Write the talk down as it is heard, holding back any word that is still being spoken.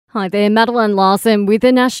Hi there, Madeline Larson with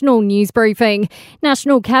the National News Briefing.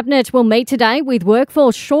 National Cabinet will meet today with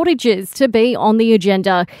workforce shortages to be on the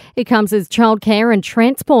agenda. It comes as childcare and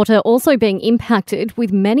transport are also being impacted,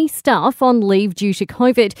 with many staff on leave due to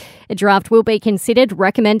COVID. A draft will be considered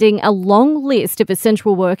recommending a long list of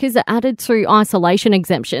essential workers added to isolation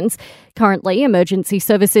exemptions. Currently, emergency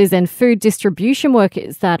services and food distribution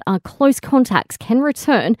workers that are close contacts can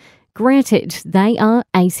return, granted they are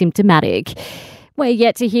asymptomatic. We're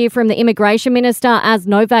yet to hear from the Immigration Minister as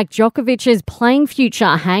Novak Djokovic's playing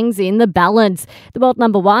future hangs in the balance. The world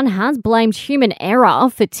number one has blamed human error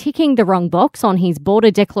for ticking the wrong box on his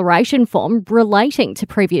border declaration form relating to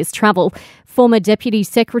previous travel. Former Deputy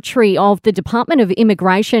Secretary of the Department of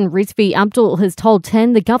Immigration, Rizvi Abdul, has told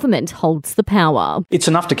 10 the government holds the power. It's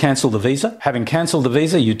enough to cancel the visa. Having cancelled the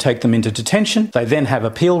visa, you take them into detention. They then have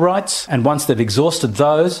appeal rights. And once they've exhausted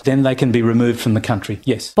those, then they can be removed from the country.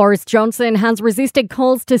 Yes. Boris Johnson has resisted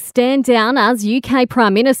calls to stand down as UK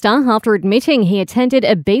Prime Minister after admitting he attended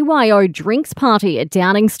a BYO drinks party at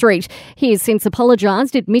Downing Street. He has since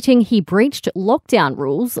apologised, admitting he breached lockdown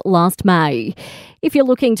rules last May. If you're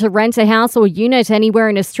looking to rent a house or unit anywhere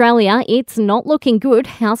in Australia, it's not looking good.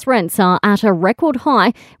 House rents are at a record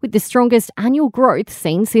high, with the strongest annual growth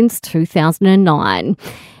seen since 2009.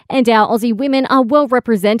 And our Aussie women are well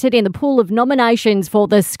represented in the pool of nominations for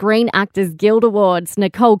the Screen Actors Guild Awards.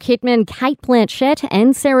 Nicole Kidman, Kate Blanchett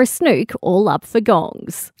and Sarah Snook all up for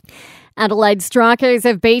gongs. Adelaide Strikers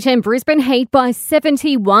have beaten Brisbane Heat by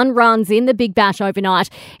 71 runs in the Big Bash overnight.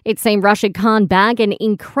 It's seen Rashid Khan bag an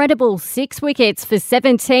incredible 6 wickets for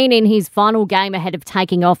 17 in his final game ahead of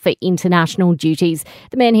taking off for international duties.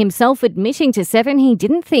 The man himself admitting to Seven he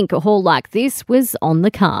didn't think a haul like this was on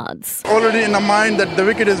the cards. Already in the mind that the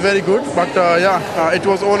wicket is very good, but it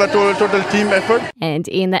was all a total team effort. And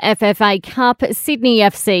in the FFA Cup, Sydney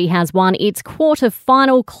FC has won its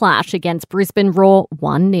quarter-final clash against Brisbane Roar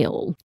 1-0.